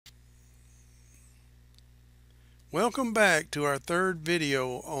Welcome back to our third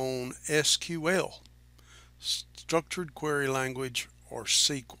video on SQL, Structured Query Language, or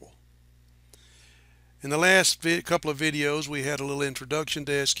SQL. In the last couple of videos we had a little introduction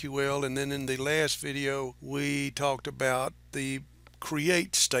to SQL, and then in the last video we talked about the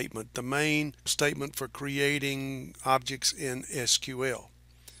create statement, the main statement for creating objects in SQL.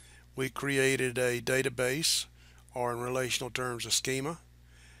 We created a database, or in relational terms a schema,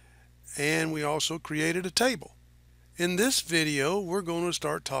 and we also created a table. In this video, we're going to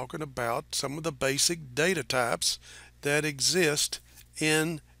start talking about some of the basic data types that exist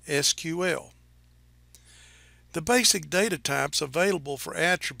in SQL. The basic data types available for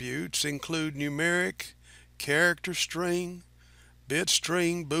attributes include numeric, character string, bit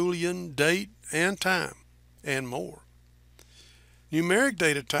string, boolean, date, and time, and more. Numeric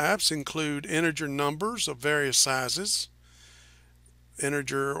data types include integer numbers of various sizes,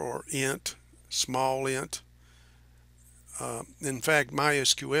 integer or int, small int. In fact,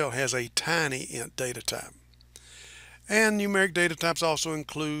 MySQL has a tiny int data type. And numeric data types also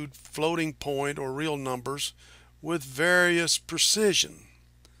include floating point or real numbers with various precision.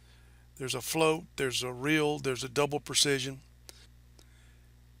 There's a float, there's a real, there's a double precision.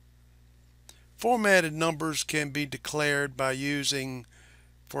 Formatted numbers can be declared by using,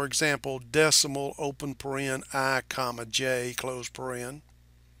 for example, decimal open paren I comma j close paren,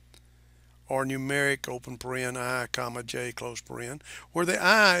 or numeric open paren I comma j close paren, where the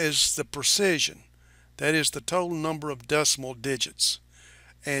I is the precision, that is the total number of decimal digits,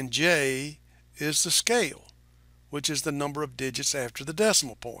 and j is the scale, which is the number of digits after the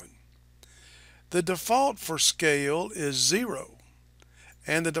decimal point. The default for scale is 0,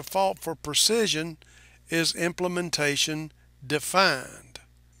 and the default for precision is implementation defined.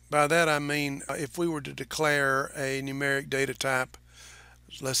 By that I mean, if we were to declare a numeric data type,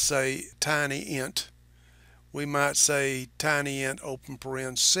 let's say tiny int, we might say tiny int open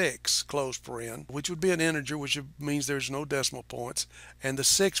paren 6 close paren, which would be an integer, which means there's no decimal points, and the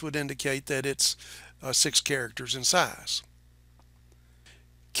 6 would indicate that it's 6 characters in size.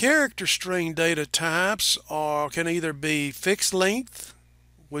 Character string data types can either be fixed length,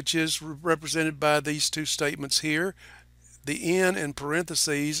 which is represented by these two statements here. The N in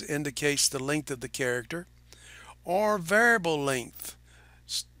parentheses indicates the length of the character, or variable length,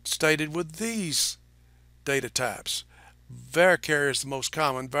 stated with these data types. Varchar is the most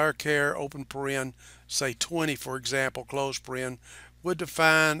common. Varchar open paren, say 20 for example, close paren, would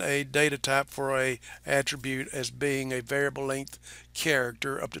define a data type for a attribute as being a variable length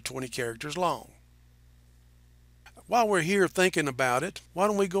character up to 20 characters long. While we're here thinking about it, why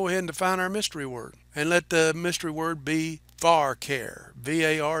don't we go ahead and define our mystery word, and let the mystery word be varchar,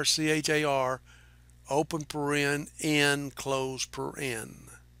 V-A-R-C-H-A-R, open paren n close paren.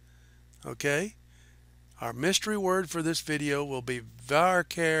 Okay, our mystery word for this video will be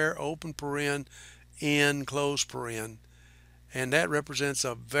varchar open paren n close paren, and that represents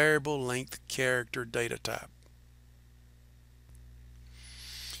a variable length character data type.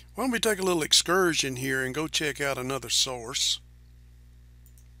 Why don't we take a little excursion here and go check out another source.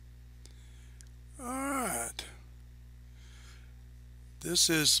 Alright, this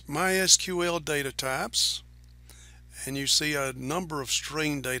is MySQL data types, and you see a number of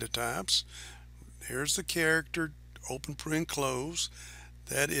string data types. Here's the character open paren close.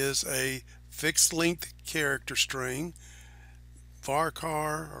 That is a fixed length character string.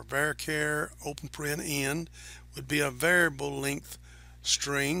 Varchar or varchar open paren n would be a variable length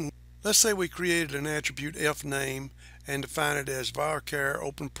string. Let's say we created an attribute fName and define it as varchar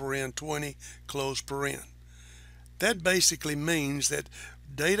open paren 20 close paren. That basically means that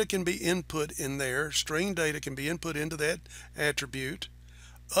data can be input in there, string data can be input into that attribute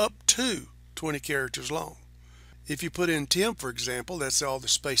up to 20 characters long. If you put in Tim, for example, that's all the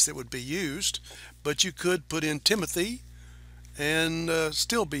space that would be used, but you could put in Timothy and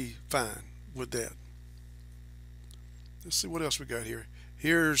still be fine with that. Let's see what else we got here.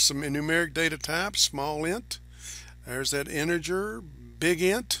 Here's some numeric data types, small int. There's that integer, big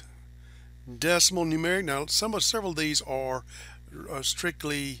int, decimal, numeric. Now several of these are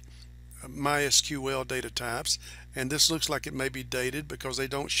strictly MySQL data types, and this looks like it may be dated because they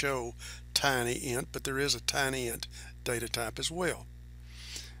don't show tiny int, but there is a tiny int data type as well.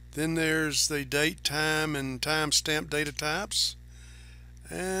 Then there's the date, time, and timestamp data types,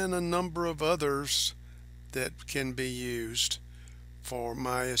 and a number of others that can be used for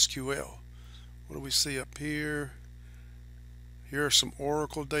MySQL. What do we see up here? Here are some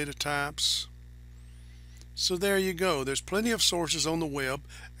Oracle data types. So there you go. There's plenty of sources on the web,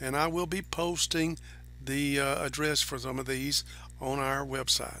 and I will be posting the address for some of these on our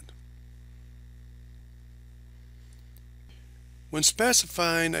website. When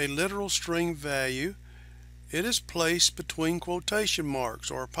specifying a literal string value, it is placed between quotation marks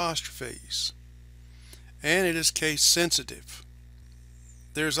or apostrophes, and it is case sensitive.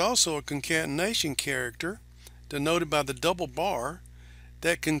 There's also a concatenation character denoted by the double bar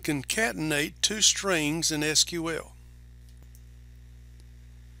that can concatenate two strings in SQL.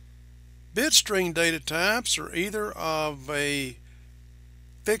 Bit string data types are either of a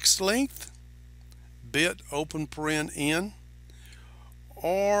fixed length, bit open paren n,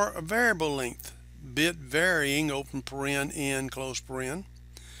 or a variable length, bit varying open paren n close paren,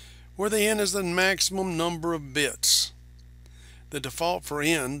 where the n is the maximum number of bits. The default for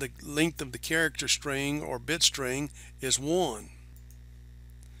n, the length of the character string or bit string, is 1.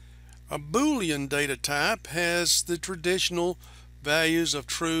 A Boolean data type has the traditional values of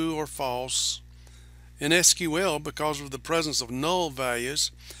true or false. In SQL, because of the presence of null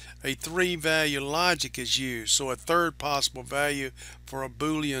values, a 3-value logic is used, so a third possible value for a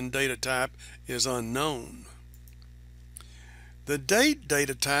Boolean data type is unknown. The date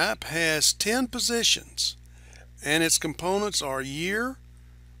data type has 10 positions, and its components are year,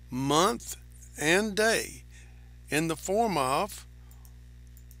 month, and day in the form of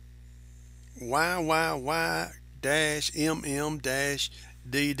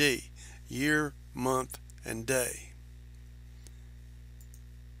YYY-MM-DD, year, month, and day.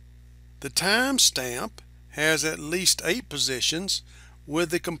 The timestamp has at least 8 positions with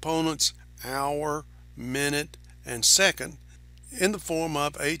the components hour, minute, and second in the form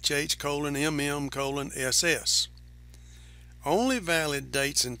of HH:MM:SS. Only valid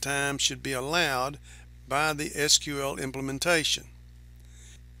dates and times should be allowed by the SQL implementation.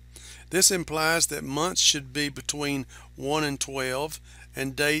 This implies that months should be between 1 and 12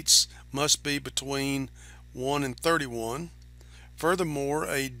 and dates must be between 1 and 31. Furthermore,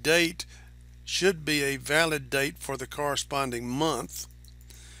 a date should be a valid date for the corresponding month.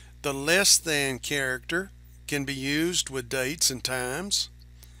 The less than character can be used with dates and times.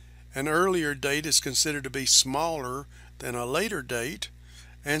 An earlier date is considered to be smaller than a later date,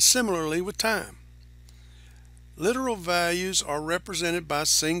 and similarly with time. Literal values are represented by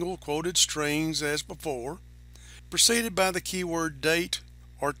single quoted strings as before, preceded by the keyword date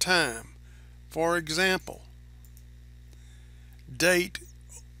or time. For example, date,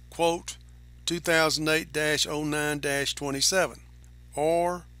 quote, 2008-09-27,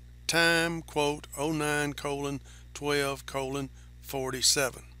 or time, quote,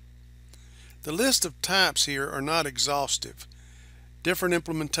 09:12:47. The list of types here are not exhaustive. Different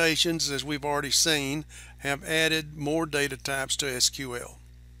implementations, as we've already seen, have added more data types to SQL.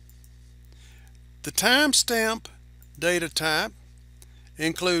 The timestamp data type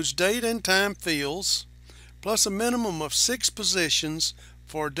includes date and time fields, plus a minimum of 6 positions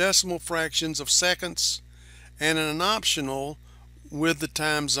for decimal fractions of seconds, and an optional with the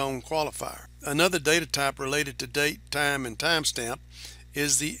time zone qualifier. Another data type related to date, time, and timestamp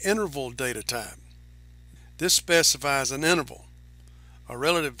is the interval data type. This specifies an interval, a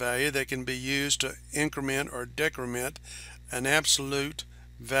relative value that can be used to increment or decrement an absolute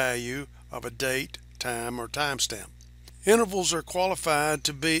value of a date, time, or timestamp. Intervals are qualified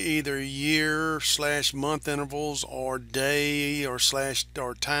to be either year/month intervals or day or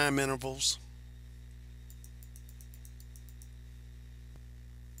time intervals.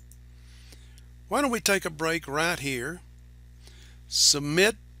 Why don't we take a break right here,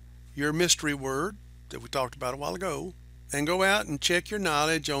 submit your mystery word that we talked about a while ago, and go out and check your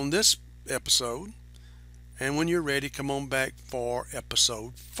knowledge on this episode, and when you're ready, come on back for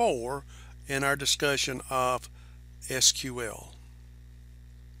episode 4 in our discussion of SQL.